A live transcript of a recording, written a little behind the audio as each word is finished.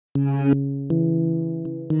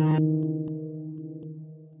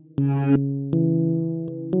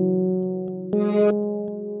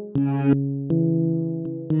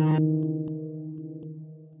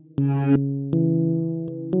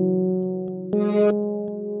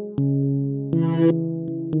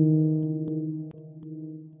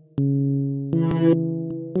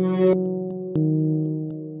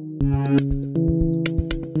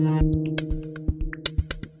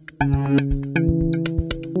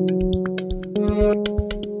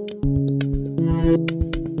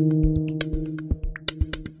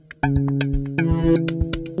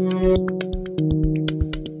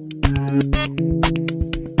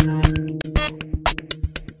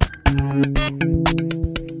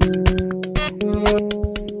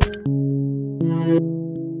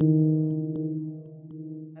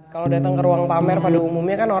Kalau datang ke ruang pamer pada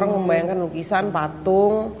umumnya kan orang membayangkan lukisan,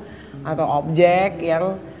 patung, atau objek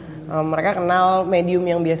yang mereka kenal medium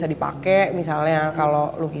yang biasa dipakai. Misalnya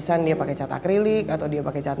kalau lukisan dia pakai cat akrilik, atau dia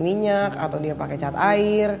pakai cat minyak, atau dia pakai cat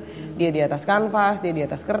air, dia di atas kanvas, dia di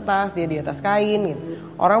atas kertas, dia di atas kain gitu.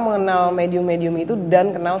 Orang mengenal medium-medium itu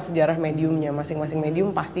dan kenal sejarah mediumnya. Masing-masing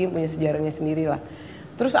medium pasti punya sejarahnya sendiri lah.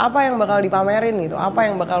 Terus apa yang bakal dipamerin gitu? Apa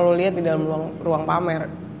yang bakal lo lihat di dalam ruang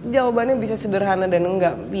pamer? Jawabannya bisa sederhana dan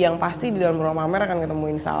enggak. Yang pasti di dalam ruang pamer akan ketemu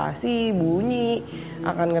instalasi, bunyi,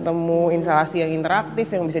 akan ketemu instalasi yang interaktif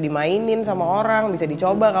yang bisa dimainin sama orang, bisa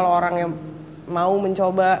dicoba kalau orang yang mau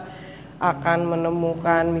mencoba, akan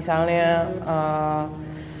menemukan misalnya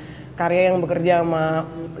karya yang bekerja sama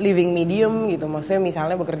living medium gitu. Maksudnya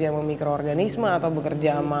misalnya bekerja sama mikroorganisme atau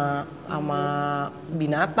bekerja sama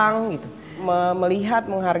binatang gitu. Melihat,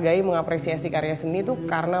 menghargai, mengapresiasi karya seni itu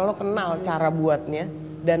karena lo kenal cara buatnya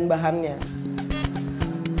dan bahannya.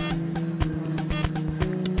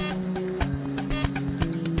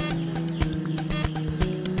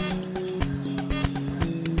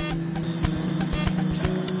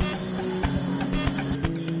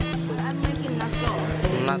 I'm making natto.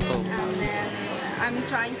 And then I'm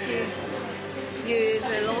trying to use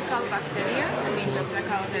a local bacteria, I mean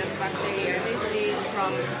Yogyakarta bacteria. This is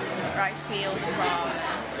from rice field from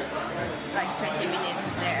like 20 minutes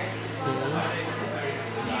there.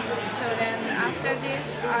 So then after this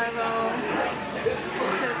I will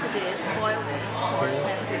cook this, boil this for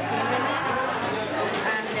 10-15 minutes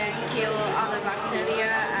and then kill other bacteria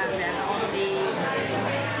and then only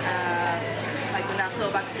like natto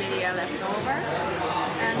bacteria left over.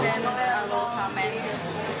 And then I will ferment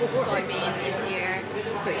soybean in here,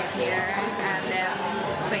 put it here, and then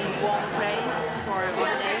put in warm place for 1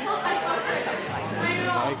 day, something like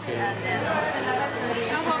that. Okay. And then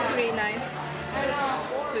very nice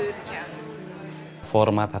food can.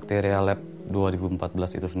 Format HackteriaLab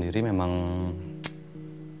 2014 itu sendiri memang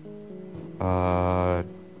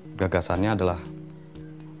gagasannya adalah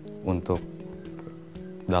untuk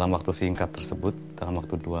dalam waktu singkat tersebut, dalam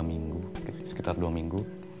waktu 2 minggu, sekitar 2 minggu,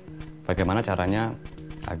 bagaimana caranya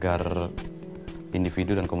agar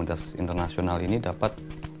individu dan komunitas internasional ini dapat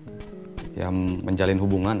menjalin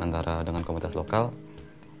hubungan antara dengan komunitas lokal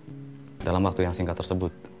dalam waktu yang singkat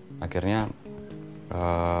tersebut. Akhirnya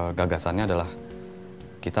gagasannya adalah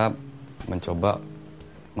kita mencoba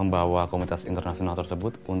membawa komunitas internasional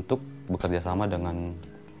tersebut untuk bekerja sama dengan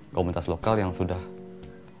komunitas lokal yang sudah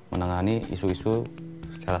menangani isu-isu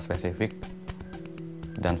secara spesifik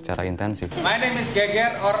dan secara intensif. My name is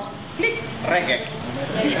Geger or Klik Regek.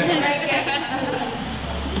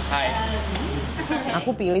 Hai.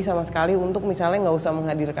 Aku pilih sama sekali untuk misalnya nggak usah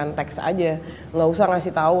menghadirkan teks aja, nggak usah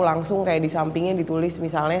ngasih tahu langsung kayak di sampingnya ditulis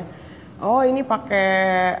misalnya, oh ini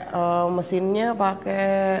pakai mesinnya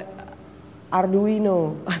pakai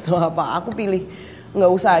Arduino atau apa. Aku pilih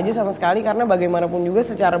nggak usah aja sama sekali karena bagaimanapun juga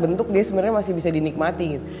secara bentuk dia sebenarnya masih bisa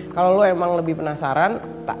dinikmati gitu. Kalau lo emang lebih penasaran,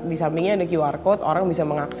 di sampingnya ada QR code, orang bisa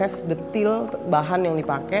mengakses detail bahan yang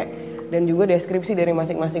dipakai dan juga deskripsi dari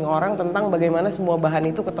masing-masing orang tentang bagaimana semua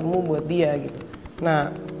bahan itu ketemu buat dia gitu.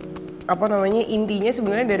 Nah, intinya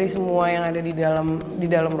sebenarnya dari semua yang ada di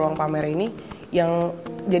dalam ruang pamer ini, yang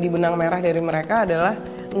jadi benang merah dari mereka adalah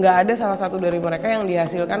nggak ada salah satu dari mereka yang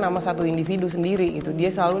dihasilkan sama satu individu sendiri gitu.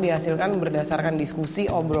 Dia selalu dihasilkan berdasarkan diskusi,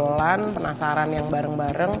 obrolan, penasaran yang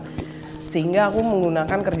bareng-bareng, sehingga aku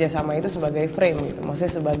menggunakan kerjasama itu sebagai frame gitu,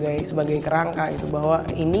 maksudnya sebagai kerangka itu, bahwa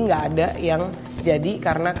ini nggak ada yang jadi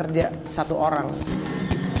karena kerja satu orang.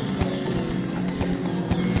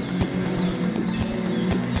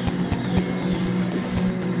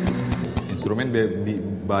 Instrumen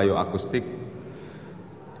bioakustik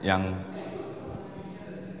yang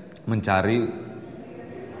mencari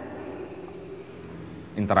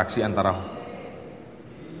interaksi antara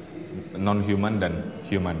non-human dan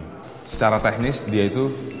human. Secara teknis dia itu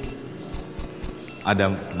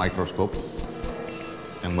ada mikroskop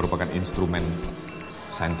yang merupakan instrumen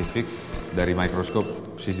saintifik. Dari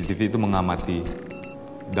mikroskop CCTV itu mengamati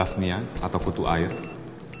daphnia atau kutu air.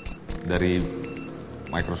 Dari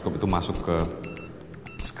mikroskop itu masuk ke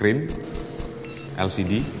screen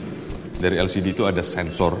LCD. Dari LCD itu ada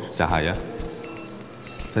sensor cahaya.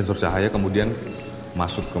 Sensor cahaya kemudian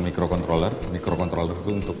masuk ke microcontroller. Microcontroller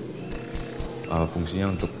itu untuk fungsinya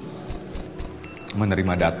untuk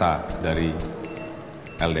menerima data dari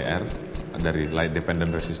LDR, dari light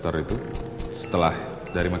dependent resistor itu. Setelah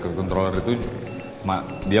dari microcontroller itu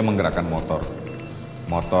dia menggerakkan motor.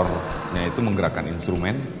 Motornya itu menggerakkan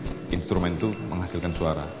instrumen itu menghasilkan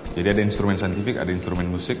suara. Jadi ada instrumen saintifik, ada instrumen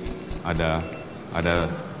musik, ada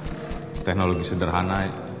teknologi sederhana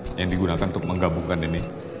yang digunakan untuk menggabungkan ini,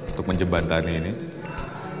 untuk menjembatani ini.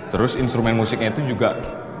 Terus instrumen musiknya itu juga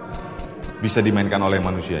bisa dimainkan oleh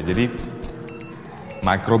manusia. Jadi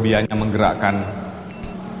mikrobianya menggerakkan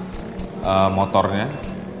motornya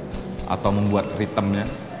atau membuat ritmenya,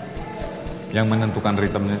 yang menentukan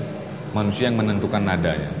ritmenya, manusia yang menentukan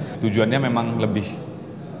nadanya. Tujuannya memang lebih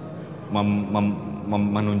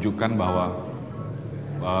menunjukkan bahwa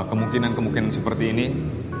kemungkinan seperti ini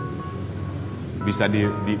bisa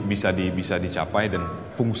dicapai, dan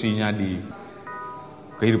fungsinya di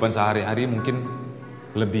kehidupan sehari-hari mungkin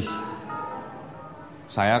lebih,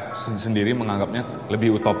 saya sendiri menganggapnya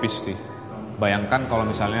lebih utopis sih. Bayangkan kalau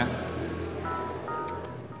misalnya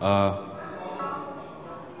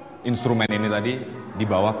instrumen ini tadi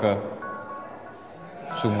dibawa ke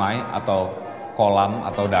sungai atau kolam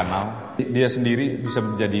atau danau, dia sendiri bisa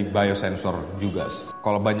menjadi biosensor juga.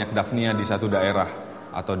 Kalau banyak Daphnia di satu daerah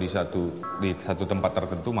atau di satu tempat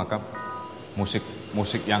tertentu, maka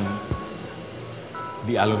musik yang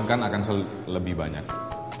dialunkan akan lebih banyak.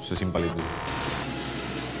 Sesimpel itu.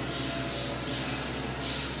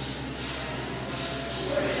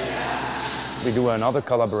 We do another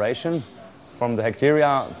collaboration from the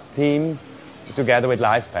Hackteria team together with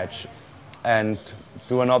LivePatch and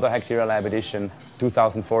do another HackteriaLab edition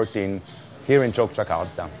 2014 here in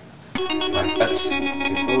Yogyakarta. LivePatch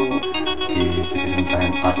itu di Citizen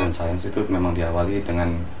Science, Art and Science itu memang diawali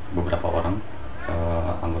dengan beberapa orang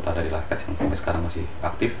anggota dari LivePatch yang sampai sekarang masih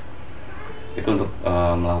aktif. Itu untuk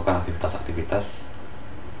melakukan aktivitas-aktivitas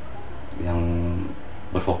yang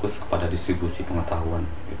berfokus kepada distribusi pengetahuan.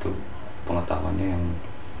 Itu pengetahuannya yang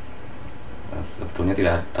sebetulnya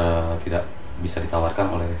tidak bisa ditawarkan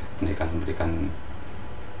oleh pendidikan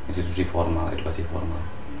institusi formal, edukasi formal.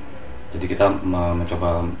 Jadi kita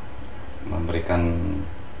mencoba memberikan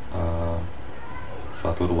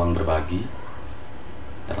suatu ruang berbagi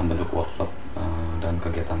dalam bentuk workshop dan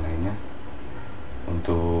kegiatan lainnya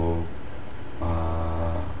untuk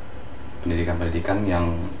pendidikan-pendidikan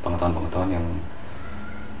yang pengetahuan-pengetahuan yang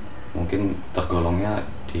mungkin tergolongnya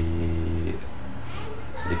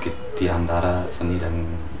sedikit di antara seni dan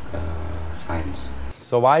sains.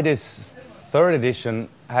 So why this third edition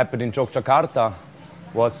happened in Yogyakarta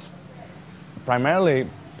was primarily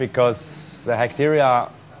because the Hackteria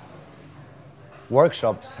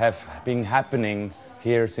workshops have been happening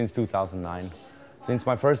here since 2009. Since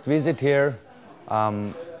my first visit here,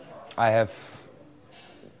 I have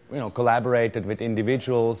collaborated with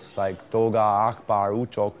individuals like Toga, Akbar,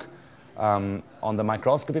 Uchok on the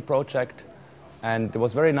microscopy project, and it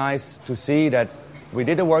was very nice to see that we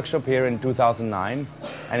did a workshop here in 2009,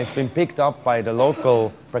 and it's been picked up by the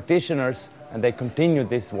local practitioners, and they continued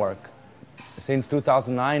this work. Since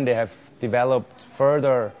 2009, they have developed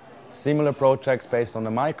further similar projects based on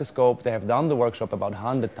the microscope. They have done the workshop about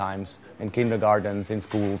 100 times in kindergartens, in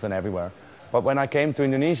schools, and everywhere. But when I came to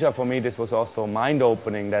Indonesia, for me, this was also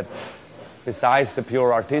mind-opening that besides the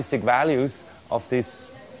pure artistic values of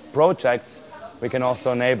these projects, we can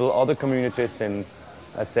also enable other communities in,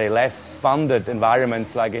 let's say, less funded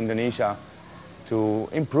environments like Indonesia to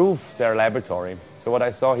improve their laboratory. So what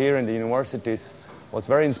I saw here in the universities was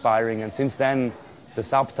very inspiring, and since then the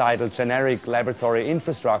subtitle Generic Laboratory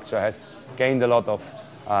Infrastructure has gained a lot of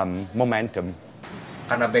momentum.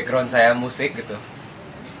 Karena background saya musik gitu,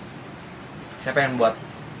 saya pengen buat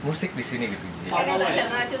musik di sini gitu.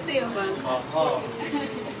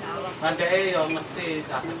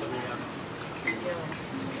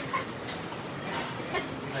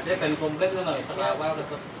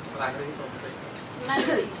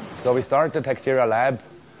 So we started HackteriaLab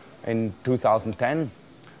in 2010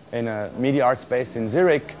 in a media art space in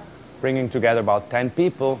Zurich, bringing together about 10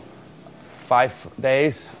 people, 5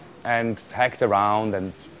 days, and hacked around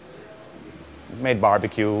and made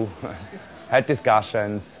barbecue, had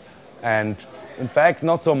discussions, and in fact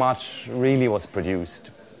not so much really was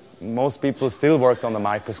produced. Most people still worked on the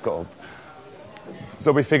microscope.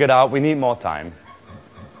 So we figured out we need more time.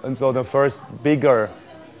 And so the first bigger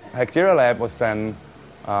HackteriaLab was then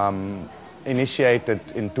initiated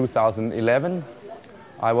in 2011.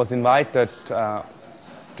 I was invited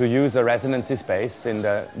to to use a residency space in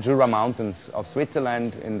the Jura Mountains of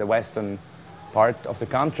Switzerland in the western part of the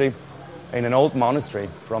country in an old monastery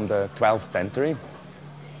from the 12th century.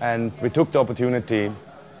 And we took the opportunity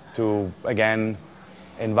to, again,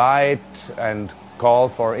 invite and call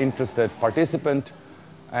for interested participants.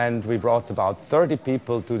 And we brought about 30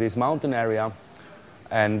 people to this mountain area.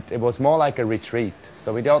 And it was more like a retreat.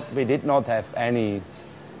 So we did not have any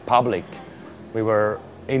public. We were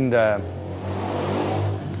in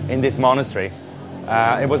this monastery.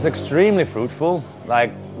 It was extremely fruitful.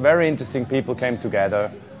 Like, very interesting people came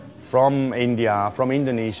together from India, from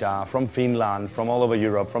Indonesia, from Finland, from all over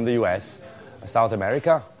Europe, from the US, South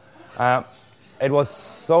America. It was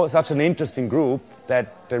such an interesting group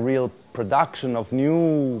that the real production of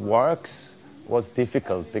new works was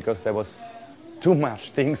difficult because there was too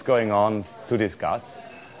much things going on to discuss.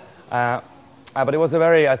 But it was a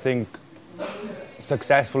very, I think,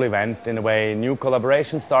 successful event in a way. New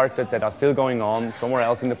collaborations started that are still going on somewhere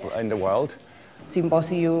else in the world.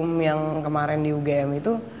 Simposium yang kemarin di UGM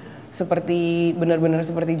itu benar-benar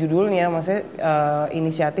seperti judulnya, maksudnya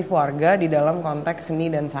inisiatif warga di dalam konteks seni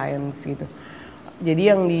dan sains gitu. Jadi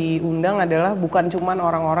yang diundang adalah bukan cuman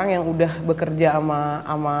orang-orang yang udah bekerja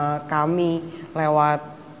sama kami lewat,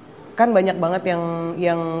 kan banyak banget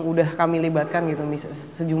yang udah kami libatkan gitu,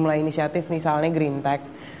 sejumlah inisiatif misalnya Green Tech,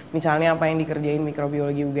 misalnya apa yang dikerjain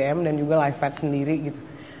mikrobiologi UGM dan juga Life Fat sendiri gitu.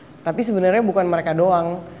 Tapi sebenarnya bukan mereka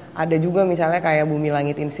doang, ada juga misalnya kayak Bumi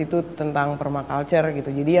Langit Institute tentang permaculture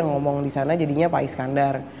gitu. Jadi yang ngomong di sana jadinya Pak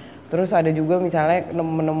Iskandar. Terus ada juga misalnya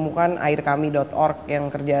menemukan airkami.org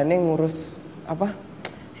yang kerjaannya ngurus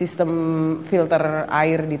sistem filter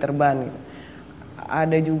air di Terban gitu.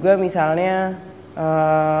 Ada juga misalnya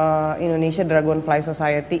Indonesia Dragonfly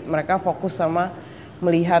Society, mereka fokus sama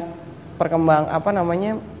melihat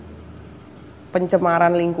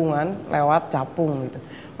pencemaran lingkungan lewat capung gitu.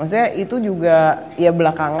 Maksudnya itu juga ya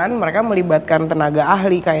belakangan mereka melibatkan tenaga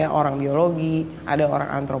ahli kayak orang biologi, ada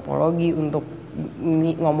orang antropologi untuk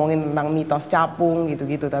ngomongin tentang mitos capung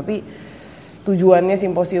gitu-gitu. Tapi tujuannya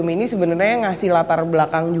simposium ini sebenarnya ngasih latar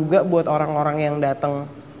belakang juga buat orang-orang yang datang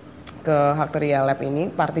ke HackteriaLab ini.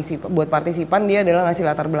 Buat partisipan dia adalah ngasih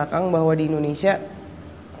latar belakang bahwa di Indonesia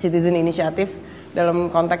citizen initiative dalam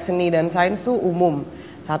konteks seni dan sains tuh umum.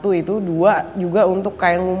 Satu itu, dua juga untuk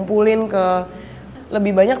kayak ngumpulin ke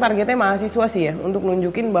lebih banyak targetnya mahasiswa sih ya, untuk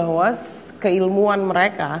nunjukin bahwa keilmuan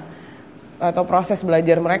mereka atau proses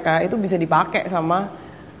belajar mereka itu bisa dipakai sama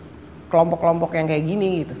kelompok-kelompok yang kayak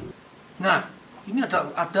gini gitu. Nah, ini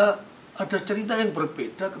ada cerita yang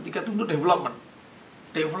berbeda ketika itu untuk development.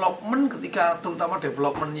 Development ketika terutama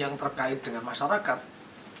development yang terkait dengan masyarakat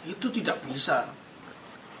itu tidak bisa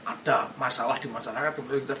ada masalah di masyarakat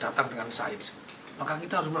kemudian kita datang dengan sains. Maka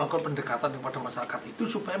kita harus melakukan pendekatan kepada masyarakat itu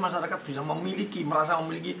supaya masyarakat bisa merasa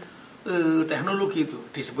memiliki teknologi itu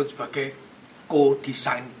disebut sebagai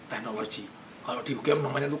co-design teknologi. Kalau di UGM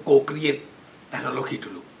namanya itu co-create teknologi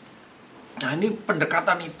dulu. Nah ini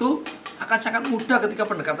pendekatan itu akan sangat mudah ketika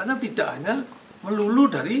pendekatannya tidak hanya melulu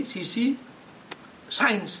dari sisi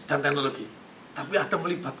sains dan teknologi, tapi ada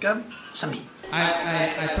melibatkan seni.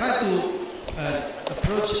 I try to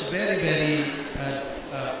approach very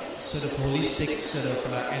sort of holistic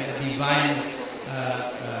and a divine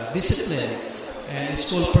discipline, and it's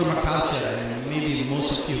called permaculture, and maybe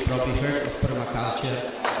most of you probably heard of permaculture.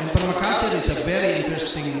 And permaculture is a very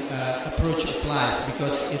interesting approach of life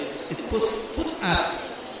because it puts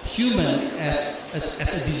us human as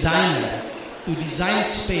a designer to design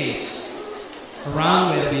space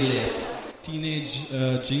around where we live. Teenage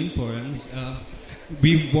gene poems.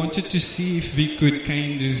 We wanted to see if we could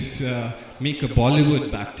kind of make a Bollywood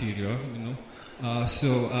bacteria,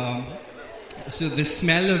 So the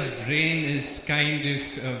smell of rain is kind of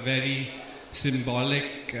a very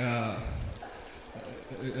symbolic.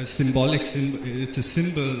 It's a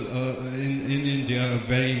symbol in India, a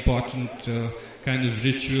very important kind of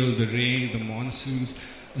ritual. The rain, the monsoons.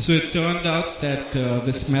 So it turned out that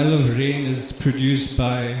the smell of rain is produced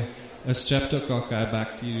by a streptococci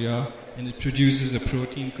bacteria, and it produces a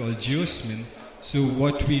protein called geosmin. So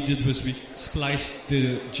what we did was we spliced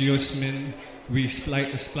the geosmin, we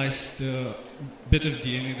spliced the bit of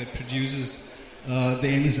DNA that produces the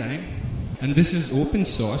enzyme. And this is open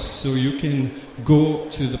source, so you can go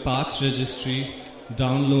to the parts registry,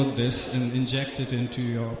 download this and inject it into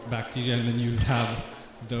your bacteria, and then you'll have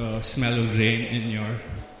the smell of rain in your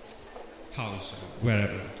house,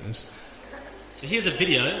 wherever it is. So here's a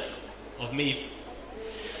video of me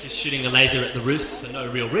just shooting a laser at the roof for no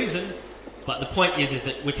real reason, but the point is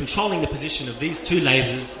that we're controlling the position of these two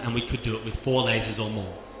lasers, and we could do it with 4 lasers or more.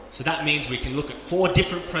 So that means we can look at 4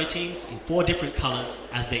 different proteins in 4 different colors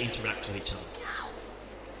as they interact with each other.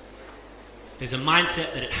 There's a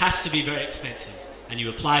mindset that it has to be very expensive, and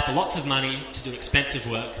you apply for lots of money to do expensive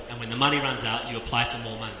work, and when the money runs out, you apply for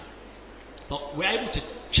more money. But we're able to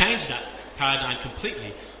change that paradigm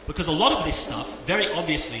completely, because a lot of this stuff, very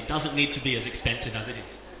obviously, doesn't need to be as expensive as it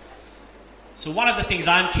is. So one of the things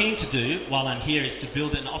I'm keen to do while I'm here is to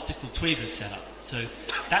build an optical tweezers setup. So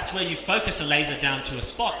that's where you focus a laser down to a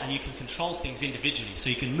spot and you can control things individually. So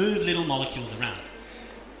you can move little molecules around.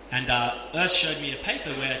 And Urs showed me a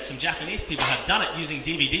paper where some Japanese people have done it using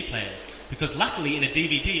DVD players. Because luckily in a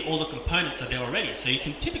DVD all the components are there already. So you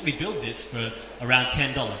can typically build this for around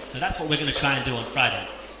 $10. So that's what we're going to try and do on Friday.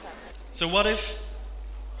 So what if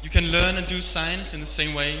you can learn and do science in the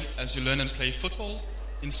same way as you learn and play football?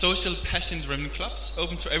 In social, passion-driven clubs,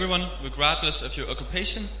 open to everyone, regardless of your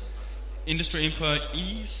occupation, industry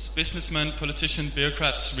employees, businessmen, politicians,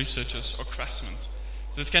 bureaucrats, researchers, or craftsmen.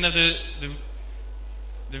 So it's kind of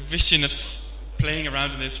the vision of playing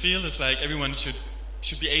around in this field. Is like everyone should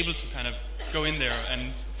be able to kind of go in there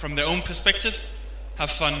and, from their own perspective,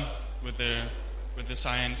 have fun with the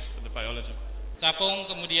science, with the biology. Capung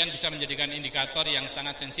kemudian bisa menjadikan indikator yang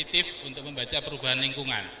sangat sensitif untuk membaca perubahan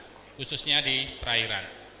lingkungan, khususnya di perairan.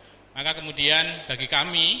 Maka kemudian bagi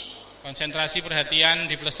kami, konsentrasi perhatian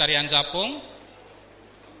di pelestarian capung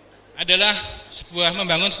adalah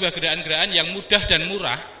membangun sebuah gerakan-gerakan yang mudah dan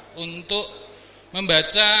murah untuk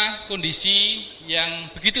membaca kondisi yang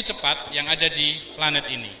begitu cepat yang ada di planet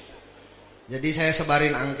ini. Jadi saya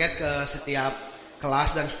sebarin angket ke setiap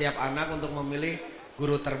kelas dan setiap anak untuk memilih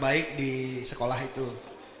guru terbaik di sekolah itu.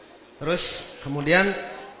 Terus kemudian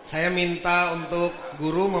saya minta untuk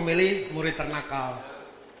guru memilih murid ternakal.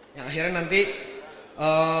 Yang akhirnya nanti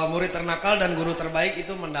murid ternakal dan guru terbaik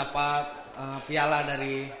itu mendapat piala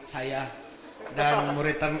dari saya. Dan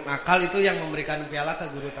murid ternakal itu yang memberikan piala ke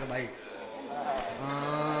guru terbaik.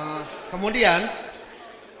 Kemudian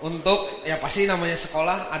untuk, ya pasti namanya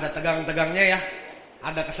sekolah ada tegang-tegangnya ya.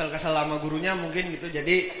 Ada kesel-kesel sama gurunya mungkin gitu.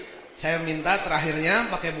 Jadi saya minta terakhirnya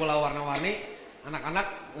pakai bola warna-warni,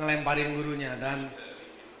 anak-anak ngelemparin gurunya dan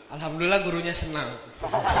alhamdulillah gurunya senang.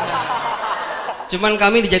 Cuman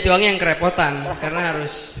kami di Jatiwangi yang kerepotan karena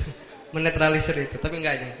harus menetralisir itu, tapi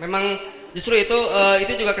enggak aja. Memang justru itu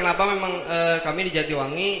juga kenapa memang kami di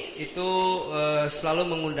Jatiwangi itu selalu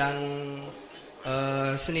mengundang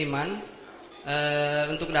seniman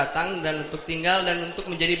untuk datang dan untuk tinggal dan untuk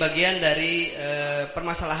menjadi bagian dari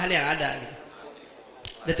permasalahan yang ada gitu.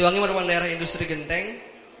 Jatiwangi merupakan daerah industri genteng,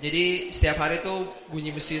 jadi setiap hari itu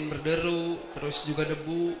bunyi mesin berderu, terus juga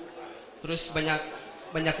debu, terus banyak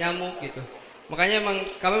nyamuk gitu. Makanya emang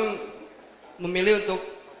kami memilih untuk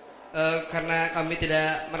karena kami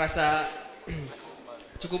tidak merasa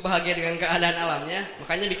cukup bahagia dengan keadaan alamnya,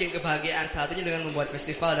 makanya bikin kebahagiaan salah satunya dengan membuat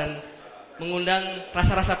festival dan mengundang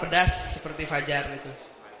rasa-rasa pedas seperti Fajar itu.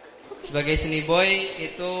 Sebagai seni boy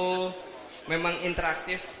itu memang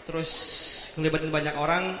interaktif, terus ngelibatin banyak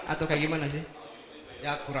orang atau kayak gimana sih?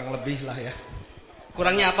 Ya kurang lebih lah ya.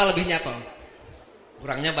 Kurangnya apa, lebihnya apa?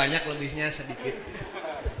 Kurangnya banyak, lebihnya sedikit.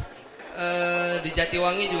 Di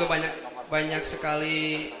Jatiwangi juga banyak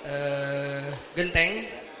sekali genteng.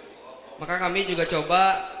 Maka kami juga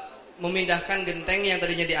coba memindahkan genteng yang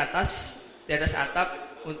tadinya di atas atap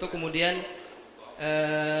untuk kemudian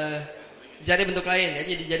jadi bentuk lain ya,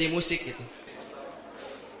 jadi musik gitu.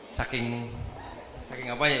 Saking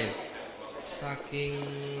apanya ya? Saking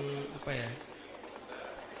apa ya?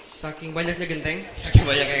 Saking banyaknya genteng. Saking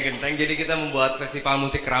banyaknya genteng, jadi kita membuat festival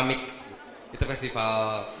musik keramik. Itu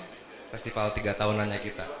festival 3 tahunannya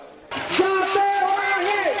kita.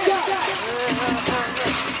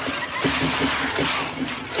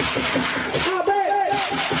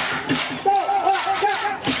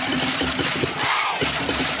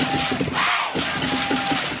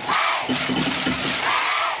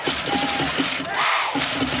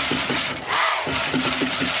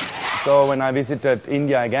 So when I visited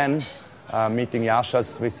India again, meeting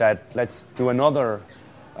Yashas, we said, let's do another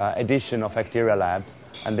edition of HackteriaLab,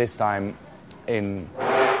 and this time in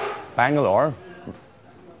Bangalore.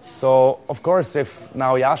 So, of course, if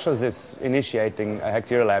now Yashas is initiating a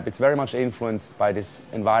HackteriaLab, it's very much influenced by this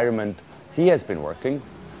environment he has been working.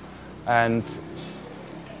 And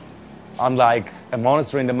unlike a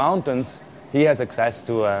monastery in the mountains, he has access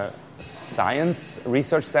to a science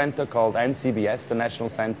research center called NCBS, the National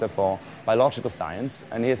Center for Biological Science,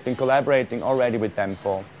 and he has been collaborating already with them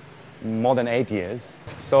for more than 8 years.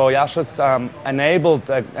 So Yashas enabled,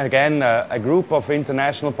 again, a group of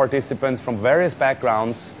international participants from various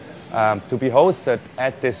backgrounds to be hosted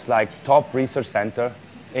at this top research center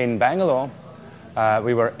in Bangalore.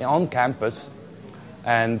 we were on campus,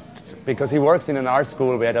 and because he works in an art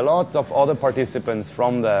school, we had a lot of other participants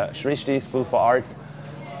from the Srishti School for Art,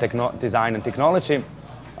 Design and Technology.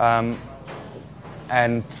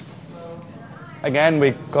 And again,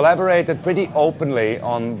 we collaborated pretty openly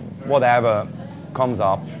on whatever comes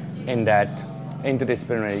up in that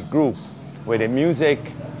interdisciplinary group. We did music,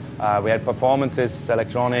 we had performances,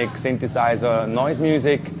 electronic, synthesizer, noise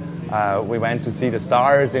music. We went to see the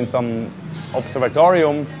stars in some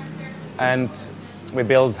observatorium, and we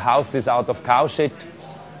built houses out of cow shit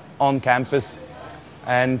on campus,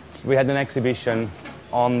 and we had an exhibition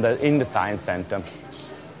in the Science Center.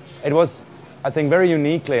 It was, I think, very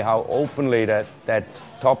uniquely how openly that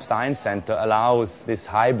top Science Center allows this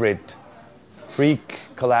hybrid, freak,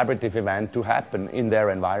 collaborative event to happen in their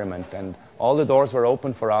environment. And all the doors were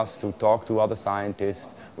open for us to talk to other scientists.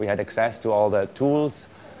 We had access to all the tools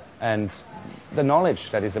and the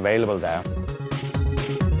knowledge that is available there.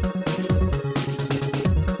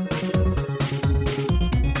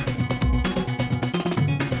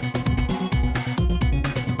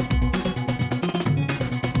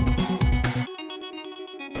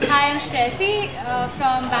 Hi, I'm Tracy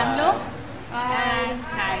from Bangalore. And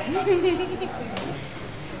hi.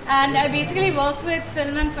 And I basically work with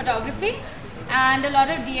film and photography and a lot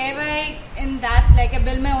of DIY in that, like I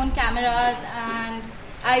build my own cameras and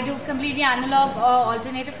I do completely analog or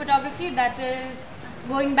alternative photography, that is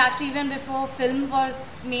going back to even before film was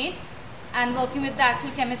made and working with the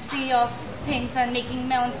actual chemistry of things and making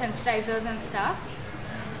my own sensitizers and stuff.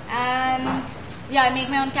 And yeah, I make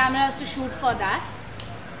my own cameras to shoot for that.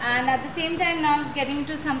 And at the same time now I'm getting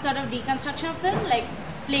into some sort of deconstruction of film, like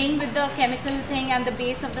playing with the chemical thing and the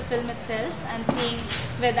base of the film itself and seeing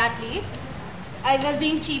where that leads. I was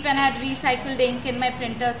being cheap and had recycled ink in my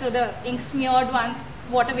printer, so the ink smeared once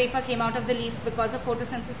water vapor came out of the leaf because of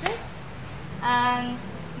photosynthesis. And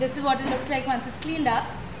this is what it looks like once it's cleaned up.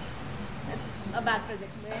 It's a bad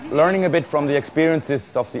projection. Learning a bit from the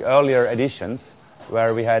experiences of the earlier editions,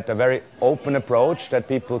 where we had a very open approach that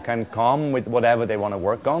people can come with whatever they want to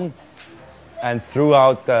work on. And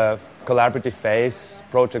throughout the collaborative phase,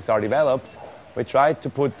 projects are developed, we tried to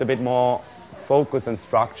put a bit more focus and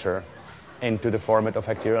structure into the format of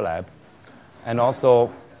HackteriaLab. And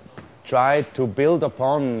also try to build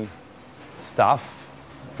upon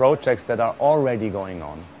projects that are already going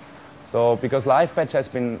on. So because LifePatch has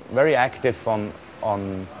been very active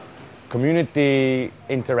on community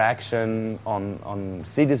interaction, on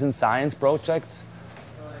citizen science projects,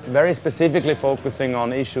 very specifically focusing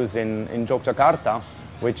on issues in Yogyakarta,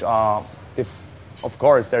 which are, of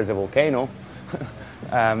course, there's a volcano.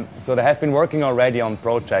 So they have been working already on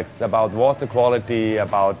projects about water quality,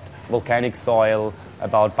 about volcanic soil,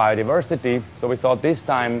 about biodiversity. So we thought this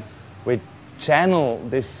time we'd channel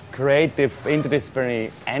this creative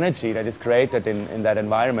interdisciplinary energy that is created in that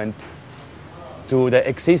environment to the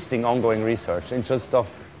existing ongoing research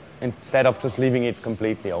instead of just leaving it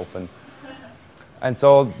completely open. And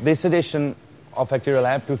so this edition of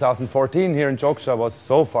HackteriaLab 2014 here in Jogja was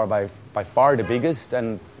so far by far the biggest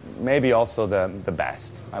and maybe also the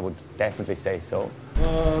best. I would definitely say so.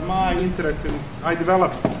 I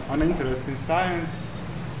developed an interest in science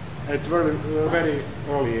at very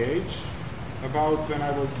early age. About when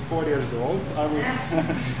I was 4 years old, I was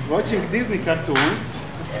watching Disney cartoons.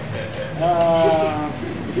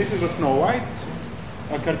 This is a Snow White,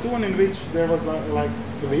 a cartoon in which there was like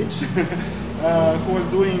a witch who was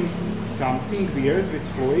doing something weird with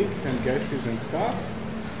fluids and gases and stuff.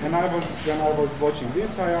 And when I was watching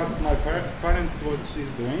this, I asked my parents what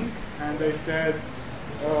she's doing, and they said,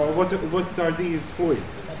 "What are these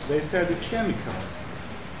fluids?" They said it's chemicals.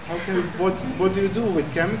 What do you do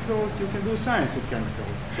with chemicals? You can do science with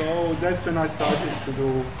chemicals. So that's when I started to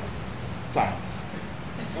do science.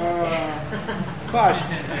 But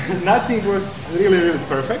nothing was really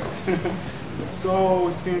perfect.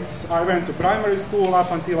 So since I went to primary school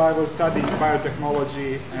up until I was studying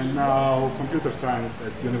biotechnology and now computer science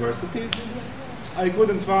at universities, I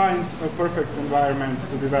couldn't find a perfect environment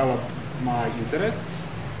to develop my interests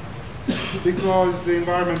because the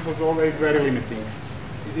environment was always very limiting.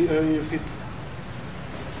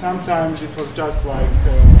 Sometimes it was just like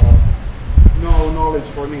no knowledge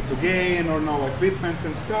for me to gain or no equipment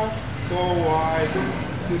and stuff. So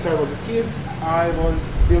since I was a kid, I was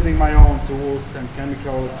building my own tools and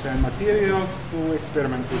chemicals and materials to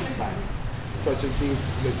experiment with science, such as these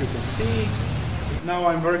that you can see. Now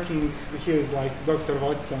I'm working, here's like Dr.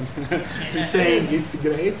 Watson saying it's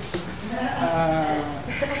great.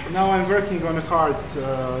 Now I'm working on a Heart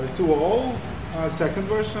 2.0, second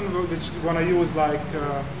version, which I'm gonna use like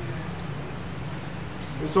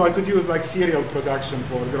so I could use like serial production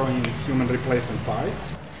for growing human replacement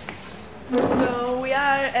parts. So we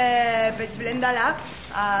are Blenda Lab,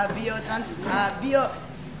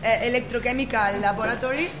 electrochemical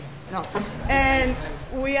laboratory. No, and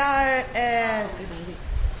we are a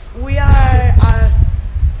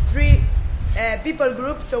 3 people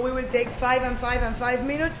group. So we will take 5 and 5 and 5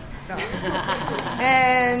 minutes. No.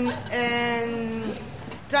 and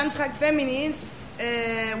trans hack feminists.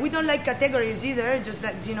 We don't like categories either, just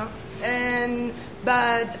like, you know.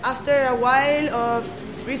 But after a while of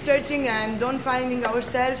researching and don't finding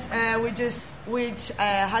ourselves, which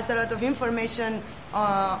has a lot of information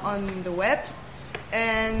on the webs,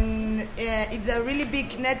 and it's a really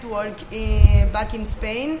big network back in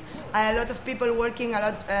Spain. A lot of people working a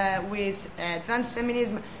lot with trans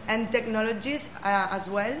feminism and technologies as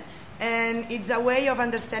well. And it's a way of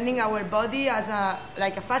understanding our body as a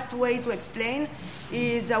fast way to explain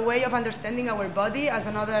is a way of understanding our body as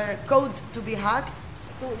another code to be hacked.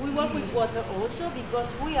 We work with water also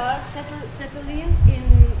because we are settling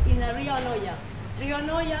in a Rio Noya. Rio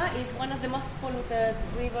Noya is one of the most polluted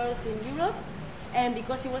rivers in Europe, and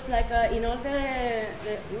because it was like in all the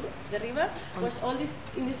river was all these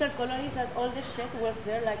industrial colonies that all the shit was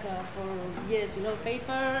there for years, you know,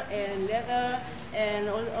 paper and leather and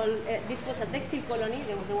all this was a textile colony,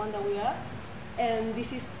 the one that we are, and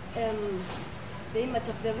this is the image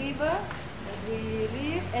of the river that we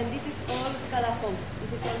live, and this is all Calafón.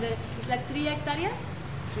 This is all it's like 3 hectares.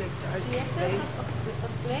 3 hectares space.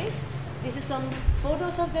 Of place. This is some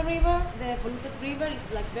photos of the river. The polluted river is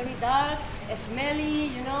like very dark,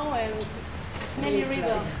 smelly, you know, and smelly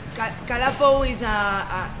river. Calafón is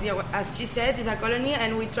as she said, is a colony,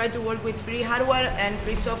 and we try to work with free hardware and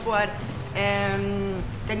free software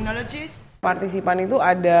technologies. Partisipan itu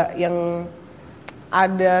ada yang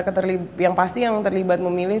pasti yang terlibat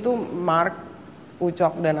memilih tuh Mark,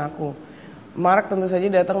 Ucok dan aku. Mark tentu saja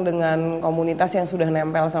datang dengan komunitas yang sudah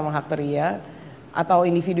nempel sama Hakteria, atau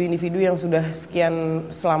individu-individu yang sudah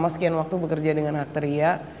selama sekian waktu bekerja dengan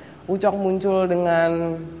Hakteria. Ucok muncul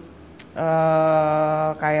dengan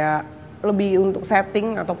kayak lebih untuk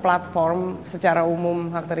setting atau platform secara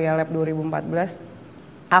umum HackteriaLab 2014.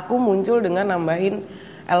 Aku muncul dengan nambahin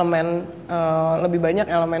elemen lebih banyak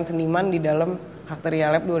elemen seniman di dalam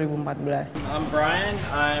HackteriaLab 2014. I'm Brian.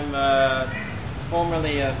 I'm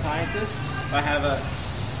formerly a scientist. I have a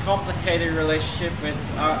complicated relationship with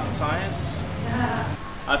art and science.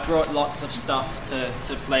 I brought lots of stuff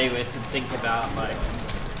to play with and think about, like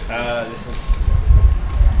this is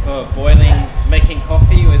for making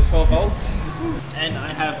coffee with 12 volts, and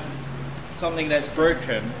I have something that's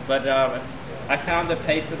broken, but I found a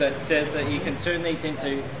paper that says that you can turn these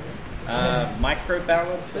into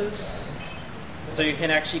microbalances, so you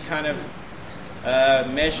can actually kind of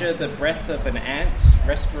measure the breath of an ant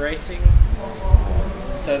respirating.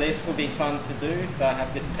 So this will be fun to do. I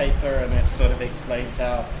have this paper and it sort of explains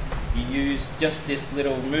how you use just this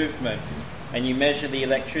little movement and you measure the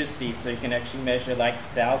electricity, so you can actually measure like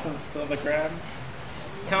thousandths of a gram.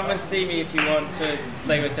 Come and see me if you want to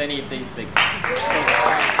play with any of these things.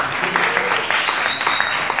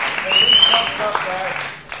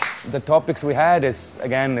 The topics we had is,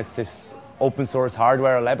 again, it's this open source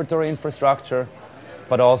hardware laboratory infrastructure,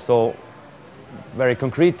 but also very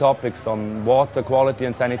concrete topics on water quality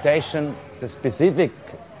and sanitation. The specific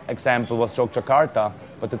example was Yogyakarta,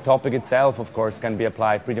 but the topic itself, of course, can be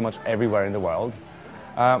applied pretty much everywhere in the world.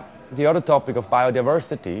 The other topic of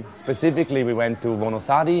biodiversity, specifically we went to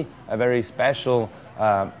Wonosari, a very special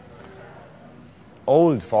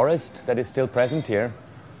old forest that is still present here.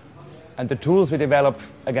 And the tools we developed,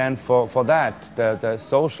 again, for that, the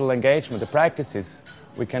social engagement, the practices,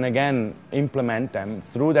 we can again implement them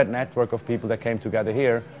through that network of people that came together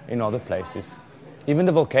here in other places. Even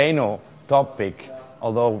the volcano topic,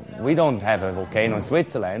 although we don't have a volcano in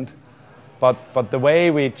Switzerland, but the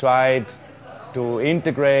way we tried to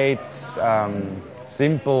integrate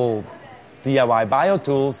simple DIY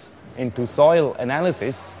biotools into soil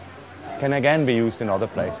analysis can again be used in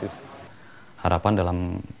other places. Harapan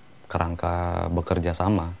dalam kerangka bekerja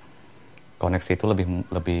sama, koneksi itu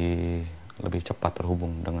lebih cepat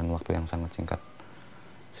terhubung dengan waktu yang sangat singkat,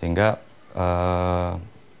 sehingga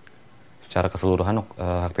secara keseluruhan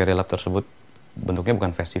HackteriaLab tersebut bentuknya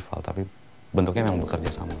bukan festival, tapi bentuknya memang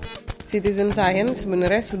bekerja sama. Citizen Science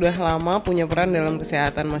sebenarnya sudah lama punya peran dalam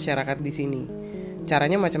kesehatan masyarakat di sini.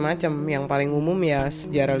 Caranya macam-macam. Yang paling umum ya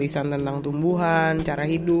sejarah lisan tentang tumbuhan, cara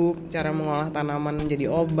hidup, cara mengolah tanaman menjadi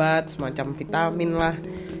obat, semacam vitamin lah,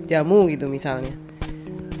 jamu gitu misalnya.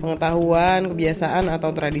 Pengetahuan, kebiasaan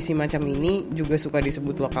atau tradisi macam ini juga suka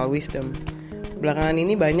disebut local wisdom. Belakangan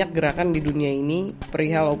ini banyak gerakan di dunia ini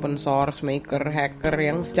perihal open source, maker, hacker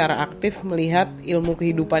yang secara aktif melihat ilmu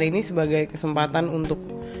kehidupan ini sebagai kesempatan untuk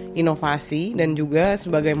inovasi dan juga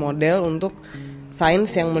sebagai model untuk sains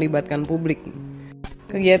yang melibatkan publik.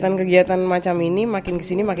 Kegiatan-kegiatan macam ini makin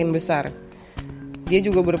kesini makin besar. Dia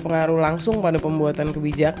juga berpengaruh langsung pada pembuatan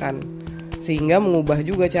kebijakan, sehingga mengubah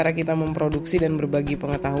juga cara kita memproduksi dan berbagi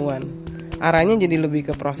pengetahuan. Arahnya jadi lebih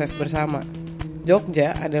ke proses bersama.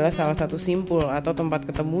 Jogja adalah salah satu simpul atau tempat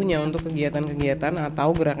ketemunya untuk kegiatan-kegiatan atau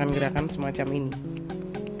gerakan-gerakan semacam ini.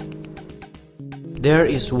 There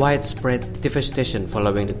is widespread devastation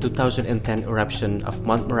following the 2010 eruption of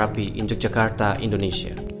Mount Merapi in Yogyakarta,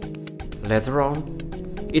 Indonesia. Later on,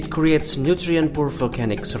 it creates nutrient-poor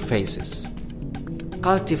volcanic surfaces.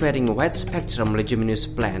 Cultivating a wide-spectrum leguminous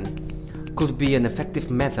plant could be an effective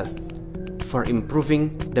method for improving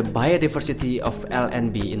the biodiversity of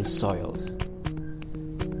LNB in soils.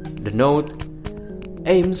 The note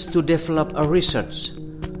aims to develop a research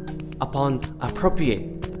upon appropriate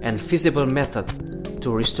and feasible method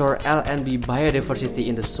to restore LNB biodiversity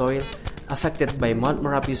in the soil affected by Mount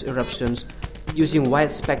Merapi's eruptions using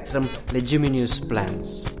wide-spectrum leguminous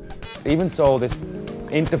plants. Even so, this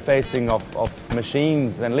interfacing of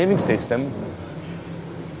machines and living system,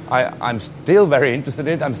 I'm still very interested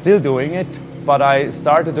in it, I'm still doing it, but I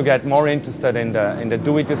started to get more interested in the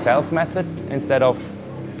do-it-yourself method instead of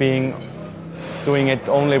doing it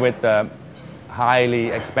only with the highly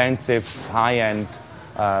expensive, high-end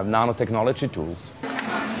nanotechnology tools.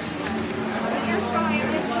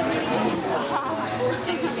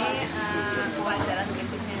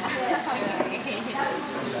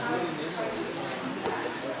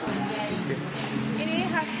 Ini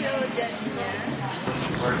hasil jadinya.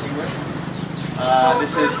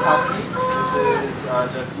 This is Sapi. This is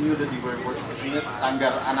the view that we were working with. Sanggar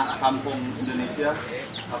anak kampung Indonesia.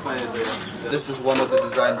 Apa itu ya? This is one of the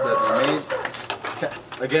designs that we made.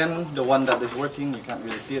 Again, the one that is working, you can't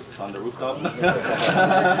really see it, it's on the rooftop.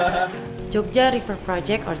 Jogja River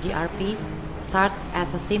Project, or GRP, started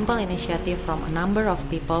as a simple initiative from a number of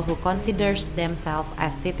people who considers themselves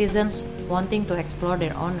as citizens wanting to explore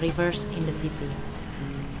their own rivers in the city.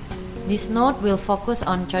 This note will focus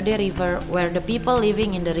on Chode River, where the people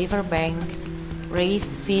living in the river banks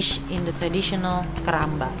raise fish in the traditional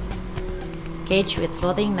keramba, cage with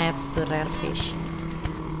floating nets to rear fish.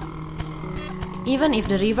 Even if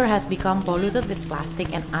the river has become polluted with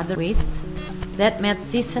plastic and other wastes, that made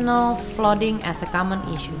seasonal flooding as a common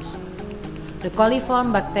issue. The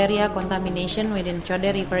coliform bacteria contamination within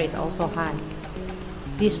Chode River is also high.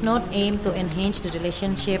 This note aimed to enhance the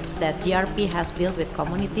relationships that GRP has built with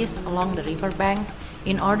communities along the river banks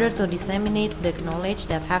in order to disseminate the knowledge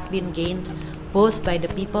that have been gained both by the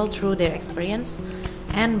people through their experience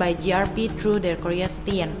and by GRP through their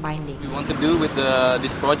curiosity and finding. What we want to do with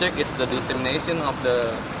this project is the dissemination of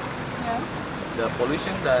the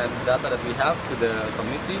pollution and data that we have to the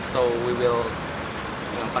community. So we will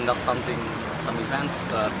conduct some events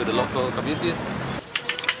to the local communities.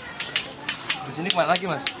 Di sini kemana lagi,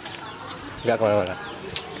 Mas? Nggak kemana-mana.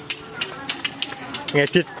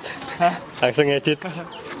 Ngedit. Langsung ngedit.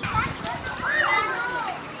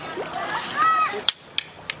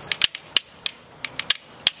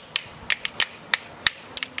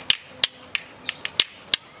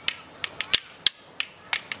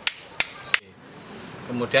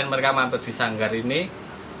 Kemudian mereka mampir di sanggar ini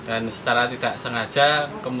dan secara tidak sengaja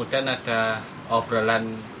kemudian ada obrolan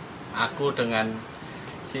aku dengan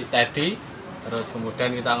si Teddy, terus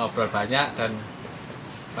kemudian kita ngobrol banyak dan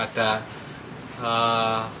pada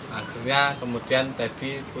akhirnya kemudian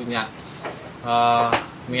Teddy punya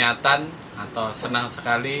niatan atau senang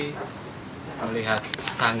sekali melihat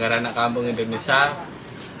sanggar anak kampung Indonesia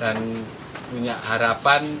dan punya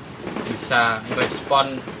harapan bisa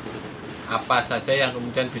merespon apa saja yang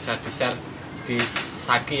kemudian bisa di-share di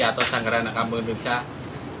Saki atau Sanggar Anak Kampung Indonesia,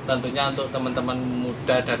 tentunya untuk teman-teman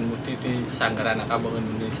muda dan mudi di Sanggar Anak Kampung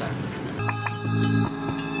Indonesia.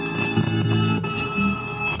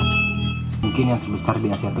 Mungkin yang terbesar di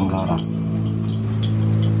Asia Tenggara,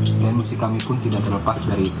 dan musik kami pun tidak terlepas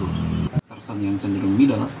dari itu. Person yang cenderung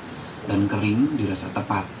middle dan kering dirasa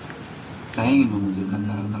tepat. Saya ingin memunculkan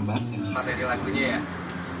karakter bass yang materi lagunya ya.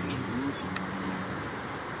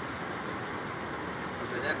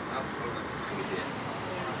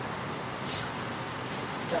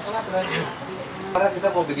 Karena kita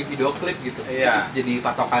mau bikin video klip gitu, iya. Jadi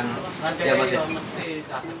patokan ya Mas ya.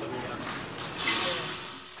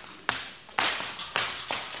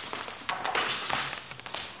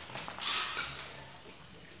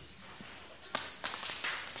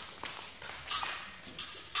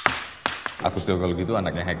 Aku setiap kalau gitu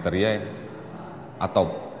anaknya Hackteria ya.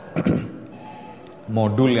 atau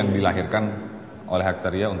modul yang dilahirkan oleh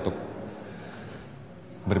Hackteria untuk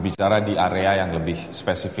berbicara di area yang lebih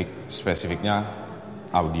spesifik. Spesifiknya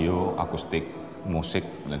audio, akustik, musik,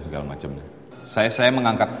 dan segala macamnya. Saya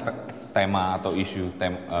mengangkat tema atau isu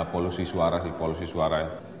polusi suara sih, polusi suara.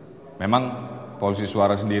 Memang polusi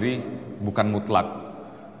suara sendiri bukan mutlak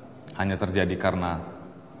hanya terjadi karena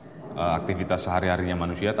aktivitas sehari-harinya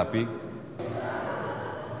manusia, tapi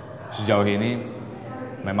sejauh ini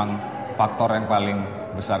memang faktor yang paling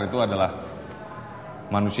besar itu adalah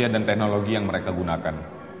manusia dan teknologi yang mereka gunakan.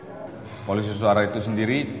 Polusi suara itu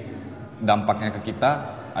sendiri dampaknya ke kita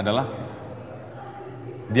adalah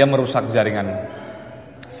dia merusak jaringan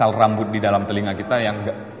sel rambut di dalam telinga kita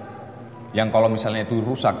yang kalau misalnya itu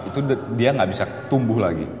rusak, itu dia nggak bisa tumbuh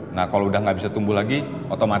lagi. Nah, kalau udah nggak bisa tumbuh lagi,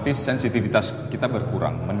 otomatis sensitivitas kita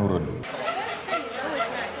berkurang, menurun.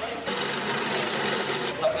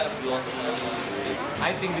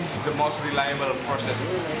 I think this is the most reliable process.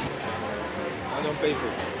 On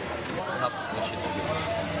paper.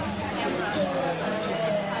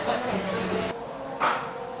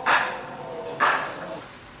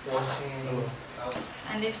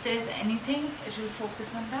 And if there's anything, it will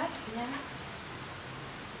focus on that. Yeah.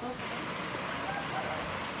 Okay.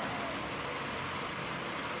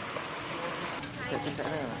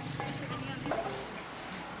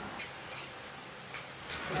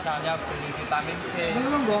 Misalnya beli vitamin E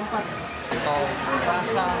atau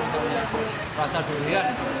rasa durian,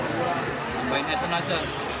 tambahin esen aja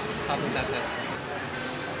 1 tetes.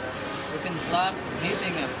 You can start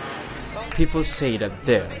eating it. People say that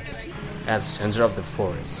there, at the center of the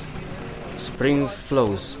forest, spring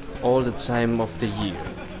flows all the time of the year.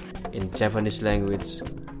 In Japanese language,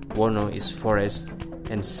 Wono is forest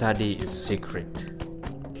and Sadi is secret.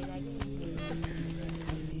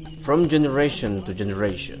 From generation to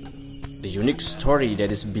generation, the unique story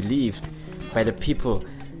that is believed by the people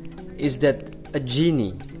is that a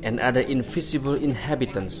genie and other invisible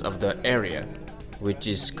inhabitants of the area, which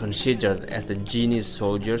is considered as the genie's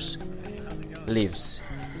soldiers, lives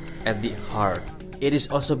at the heart. It is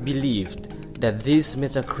also believed that these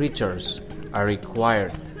meta creatures are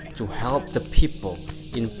required to help the people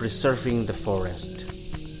in preserving the forest.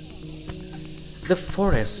 The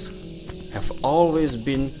forests have always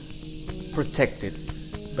been protected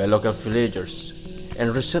by local villagers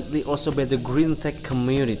and recently also by the green tech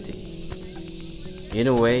community. In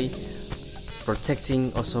a way,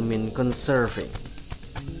 protecting also means conserving.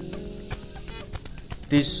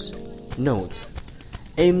 This note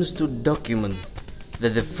aims to document the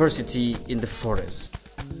diversity in the forest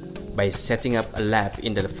by setting up a lab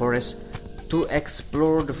in the forest to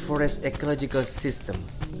explore the forest ecological system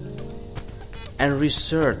and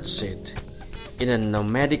research it in a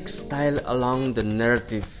nomadic style along the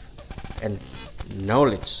narrative and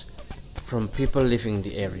knowledge from people living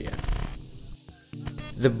the area.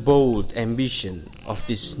 The bold ambition of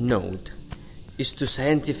this note is to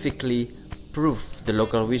scientifically prove the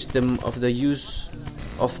local wisdom of the use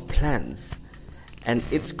of plants and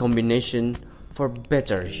its combination for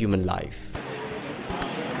better human life.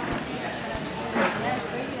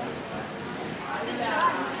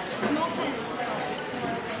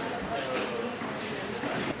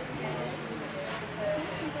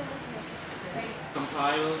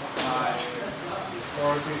 Compile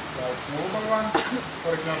for this mobile one.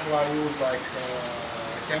 For example, I use like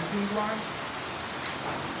camping one.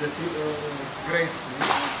 That's great.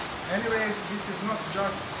 Anyways, this is not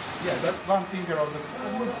just, that's one finger of the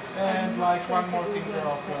food and like one more finger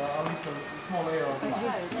of a little small layer of lime.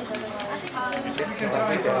 We can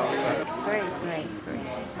try it out. It's great.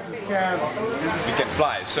 We can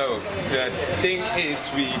fly. So the thing is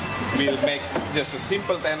we will make just a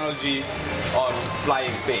simple technology on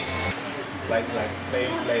flying things. Like play.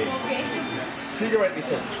 Cigarette is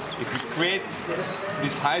if you create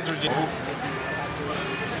this hydrogen,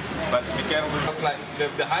 but we can like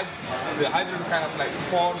the hydrogen kind of like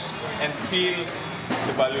force and fill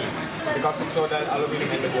the balloon because it's so that aluminum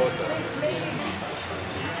in the water.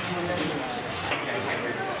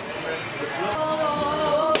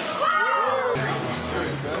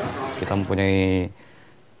 Kita mempunyai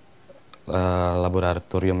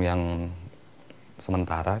laboratorium yang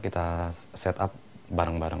sementara kita set up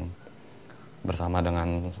bareng-bareng bersama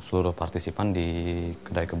dengan seluruh partisipan di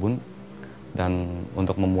kedai kebun. Dan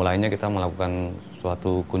untuk memulainya kita melakukan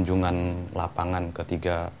suatu kunjungan lapangan ke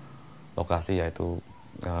 3 lokasi, yaitu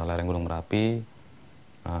lereng Gunung Merapi,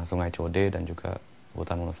 Sungai Code, dan juga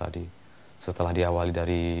hutan Wonosadi. Setelah diawali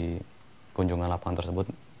dari kunjungan lapangan tersebut,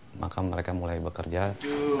 maka mereka mulai bekerja.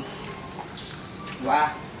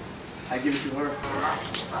 Wah. I give it to her.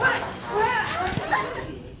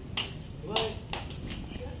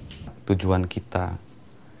 Tujuan kita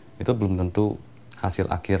itu belum tentu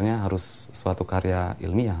hasil akhirnya harus suatu karya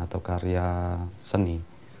ilmiah atau karya seni,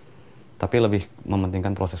 tapi lebih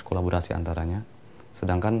mementingkan proses kolaborasi antaranya,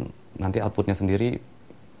 sedangkan nanti outputnya sendiri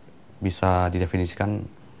bisa didefinisikan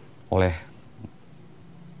oleh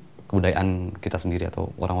kebudayaan kita sendiri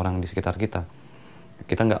atau orang-orang di sekitar kita.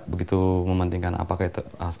 Kita nggak begitu mementingkan apakah itu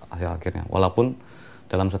hasil akhirnya, walaupun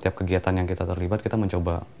dalam setiap kegiatan yang kita terlibat kita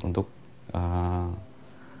mencoba untuk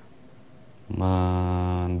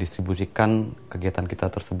mendistribusikan kegiatan kita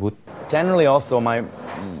tersebut. Generally also my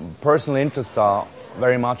personal interests are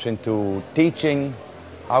very much into teaching.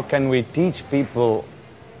 How can we teach people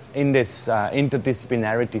in this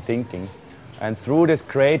interdisciplinarity thinking? And through this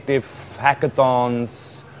creative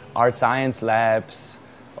hackathons, art science labs,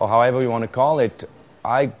 or however you want to call it,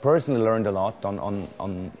 I personally learned a lot on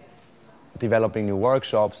developing new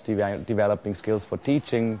workshops, developing skills for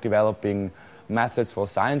teaching, developing methods for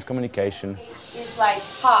science communication. It's like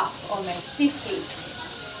half almost,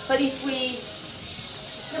 50. But if we...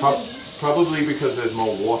 Probably because there's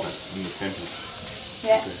more water in the center.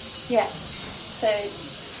 Yeah, Okay. yeah. So...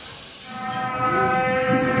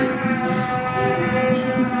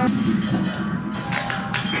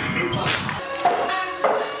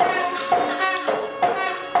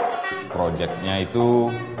 Projectnya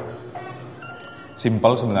itu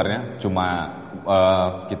simple sebenarnya, cuma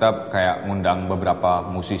kita kayak ngundang beberapa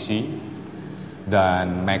musisi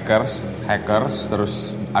dan makers, hackers,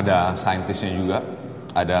 terus ada scientistnya juga,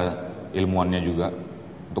 ada ilmuwannya juga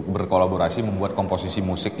untuk berkolaborasi membuat komposisi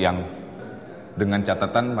musik yang dengan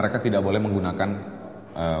catatan mereka tidak boleh menggunakan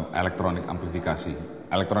elektronik amplifikasi.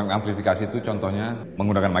 Elektronik amplifikasi itu contohnya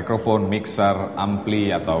menggunakan mikrofon, mixer, ampli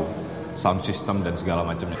atau sound system dan segala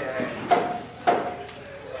macamnya.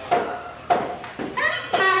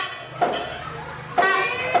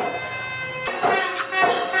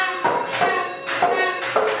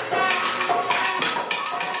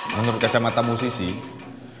 Menurut kacamata musisi,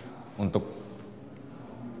 untuk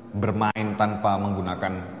bermain tanpa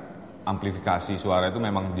menggunakan amplifikasi suara itu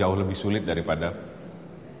memang jauh lebih sulit daripada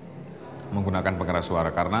menggunakan pengeras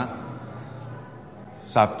suara, karena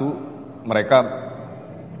satu, mereka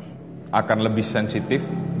akan lebih sensitif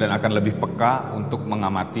dan akan lebih peka untuk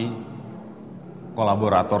mengamati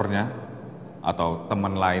kolaboratornya atau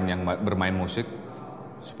teman lain yang bermain musik,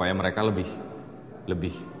 supaya mereka lebih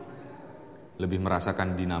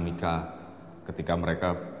merasakan dinamika ketika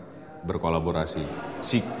mereka berkolaborasi.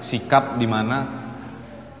 Sikap di mana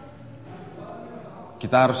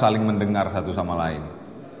kita harus saling mendengar satu sama lain.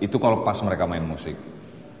 Itu kalau pas mereka main musik.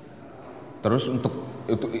 Terus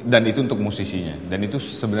itu untuk musisinya, dan itu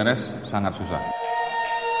sebenarnya sangat susah.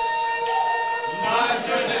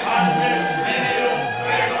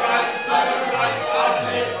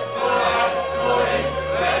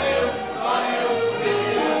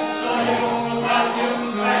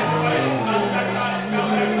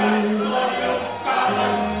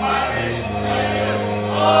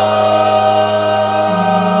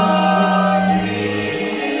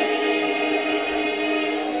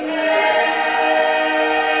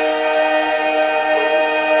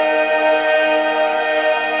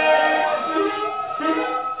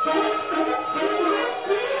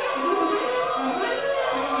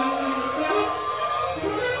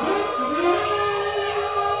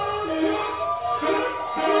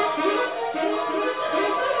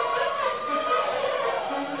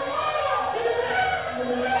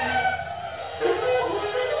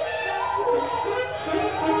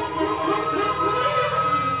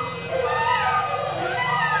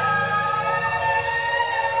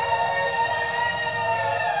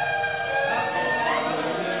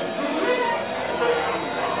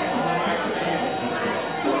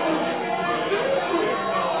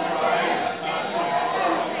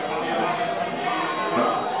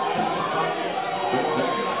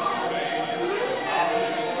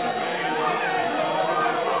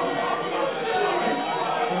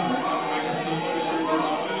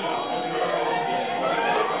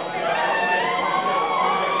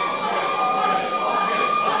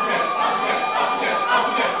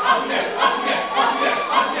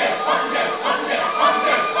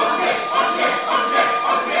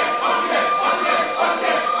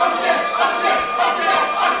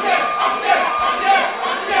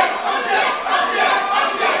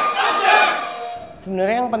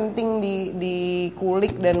 Sebenarnya yang penting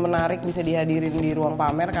dikulik dan menarik bisa dihadirin di ruang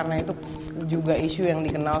pamer, karena itu juga isu yang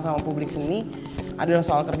dikenal sama publik seni adalah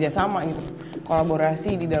soal kerjasama gitu.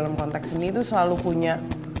 Kolaborasi di dalam konteks seni itu selalu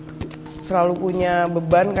selalu punya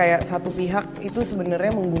beban kayak satu pihak itu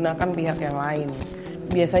sebenarnya menggunakan pihak yang lain.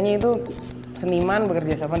 Biasanya itu seniman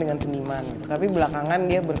bekerja sama dengan seniman gitu. Tapi belakangan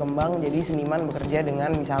dia berkembang jadi seniman bekerja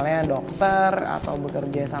dengan misalnya dokter atau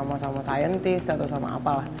bekerja sama saintis atau sama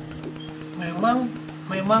apalah.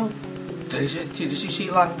 Memang dari sisi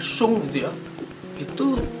langsung gitu ya,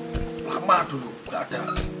 itu lama dulu nggak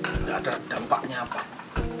ada dampaknya apa.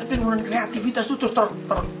 Tapi kemudian kreativitas itu terus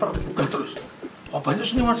terbuka terus. Banyak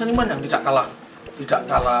seniman-seniman yang tidak kalah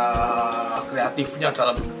kreatifnya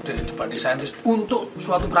dalam dibanding saintis untuk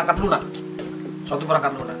suatu perangkat lunak.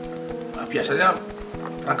 Nah, biasanya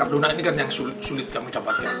perangkat lunak ini kan yang sulit kami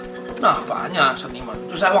dapatkan. Nah, banyak seniman.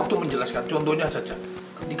 Terus saya waktu menjelaskan, contohnya saja,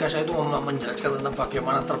 ketika saya itu menjelaskan tentang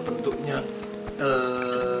bagaimana terbentuknya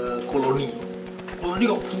koloni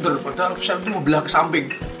kok bener, padahal saya itu membelah ke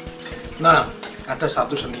samping. Nah, ada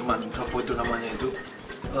satu seniman, apa itu namanya itu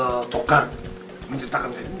Togar,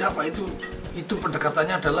 menceritakan apa itu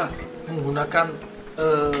pendekatannya adalah menggunakan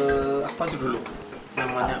apa itu dulu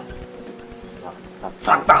namanya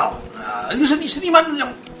fraktal. Nah, itu seniman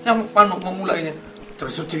yang memulainya.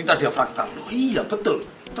 Terus cerita dia fraktal. Loh, iya betul,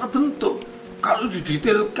 terbentuk. Kalau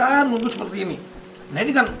didetailkan untuk seperti ini. Nah,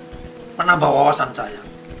 ini kan menambah wawasan saya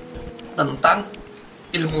tentang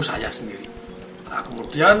ilmu saya sendiri. Nah,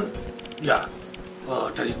 kemudian ya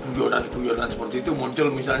dari guyonan seperti itu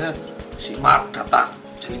muncul misalnya si Mark datang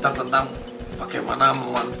cerita tentang bagaimana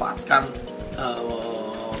memanfaatkan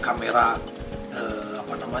kamera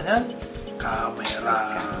kamera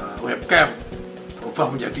webcam berubah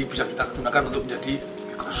menjadi bisa kita gunakan untuk menjadi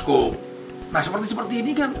mikroskop. Nah, seperti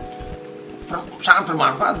ini kan sangat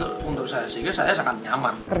bermanfaat untuk saya, sehingga saya sangat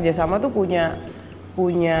nyaman. Kerjasama tuh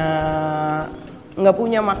nggak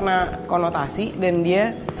punya makna konotasi, dan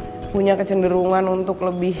dia punya kecenderungan untuk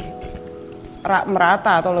lebih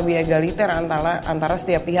merata atau lebih egaliter antara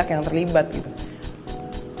setiap pihak yang terlibat gitu.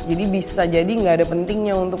 Jadi bisa jadi nggak ada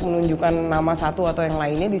pentingnya untuk menunjukkan nama satu atau yang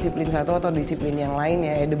lainnya, disiplin satu atau disiplin yang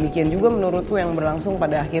lainnya. Ya, demikian juga menurutku yang berlangsung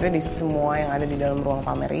pada akhirnya di semua yang ada di dalam ruang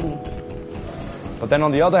pamer ini. But then on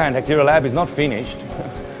the other hand, HackteriaLab is not finished.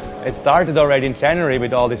 It started already in January with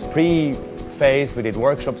all this pre-phase. We did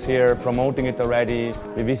workshops here, promoting it already.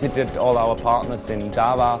 We visited all our partners in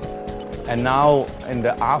Java. And now in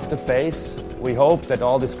the after phase, we hope that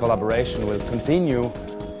all this collaboration will continue,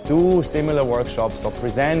 do similar workshops or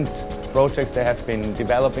present projects they have been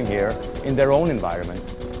developing here in their own environment.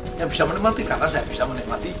 Saya bisa menikmati karena saya bisa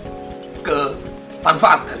menikmati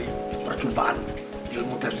manfaat dari perjumpaan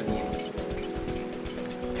ilmu dan seni ini.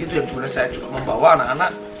 Itu yang sebenarnya saya juga membawa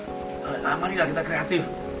anak-anak, marilah kita kreatif,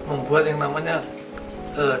 membuat yang namanya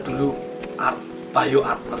dulu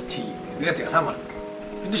bioartnergy, itu kan juga sama.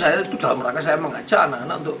 Itu dalam rangka saya mengajak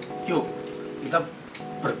anak-anak untuk yuk kita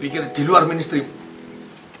berpikir di luar mainstream,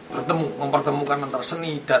 mempertemukan antara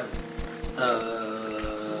seni dan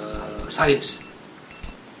sains.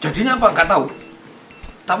 Jadinya apa? Nggak tahu.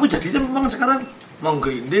 Tapi jadinya memang sekarang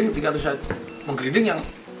menggelinding yang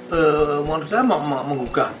menurut saya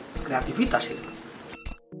menggugah kreativitas itu.